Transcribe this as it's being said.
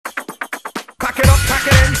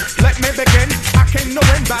me begin. I came to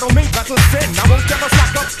win, battle me, battle sin. I won't ever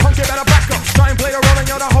slack up, punk you better back up. Try and play the role and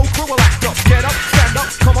the whole crew will act up. Get up, stand up,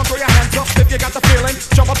 come on, throw your hands up if you got the feeling.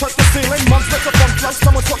 Jump up, touch the ceiling, monsters of funk flow.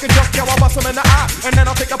 Someone's talking junk, yeah, I'll bust them in the eye. And then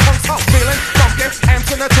I'll take a punk's out, feeling funky. Amps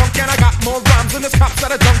in the trunk and I got more rhymes than this cops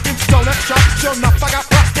that are dunking. Donut shop, sure enough, I got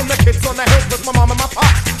props from the kids on the hill with my mom and my pop.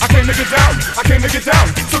 I came to get down, I came to get down.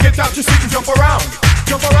 So get out your seat and jump around.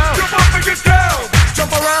 Jump around, jump up and get down.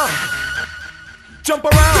 Jump around, jump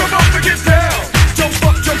around, jump up and get down.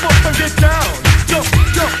 Jump up and get down. Jump,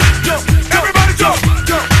 jump, jump. Everybody jump,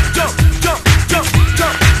 jump, jump, jump, jump,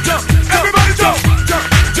 jump, jump. Everybody jump, jump,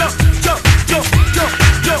 jump, jump, jump, jump,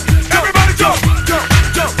 jump. Everybody jump, jump,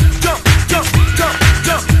 jump, jump, jump, jump,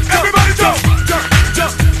 jump. Everybody jump, jump,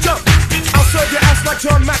 jump, jump. I'll serve your ass like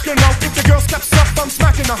John McEnroe. If the girl steps up, I'm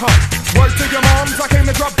smacking the heart. Word to your moms, I came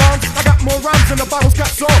to drop bombs. I got more rhymes than the bottles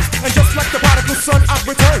got songs. And just like the prodigal son, I've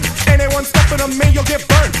returned. Anyone stepping on me, you'll get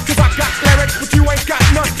burned. Cause I got lyrics, but you ain't got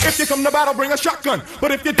none. If you come to battle, bring a shotgun.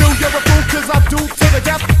 But if you do, you're a fool, cause I do to the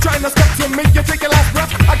death. Trying to step to me, you take your last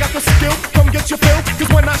breath. I got the skill, come get your fill.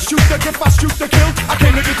 Cause when I shoot the gift, I shoot the kill. I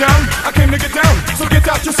came to get down, I came to get down. So get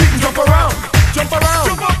out your seat and jump around. Jump around,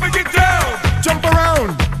 jump up and get down. Jump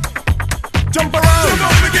around, jump around, jump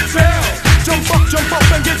up and get down. Jump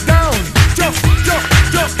up and get down. Jump, jump,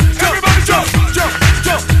 jump. Everybody jump, jump,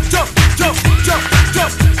 jump, jump, jump, jump,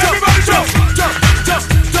 jump. Everybody jump, jump, jump,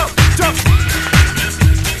 jump, jump.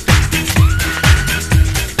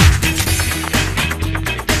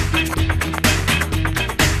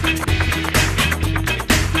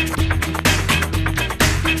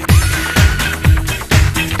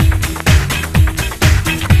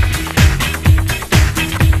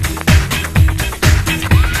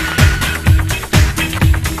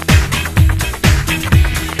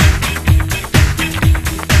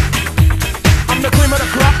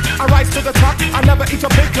 To the top, I never eat a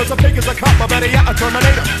pig cause a pig is a cop, or better yet a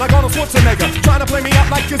Terminator, like Arnold Schwarzenegger, trying to play me out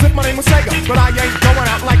like as if my name was Sega, but I ain't going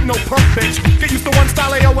out like no punk bitch. Get used to one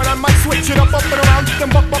style AO when I might switch it up and around, then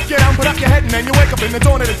buck get down, put up your head and then you wake up in the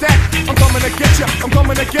dawn of the dead. I'm coming to get ya, I'm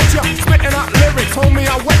coming to get ya, spitting out lyrics, homie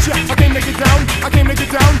I wet ya. I came to get down, I came to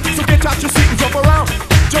get down, so get out your seat and jump around,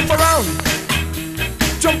 jump around,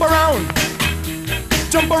 jump around,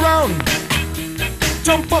 jump around,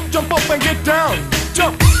 jump up and get down,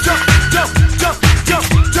 jump, jump.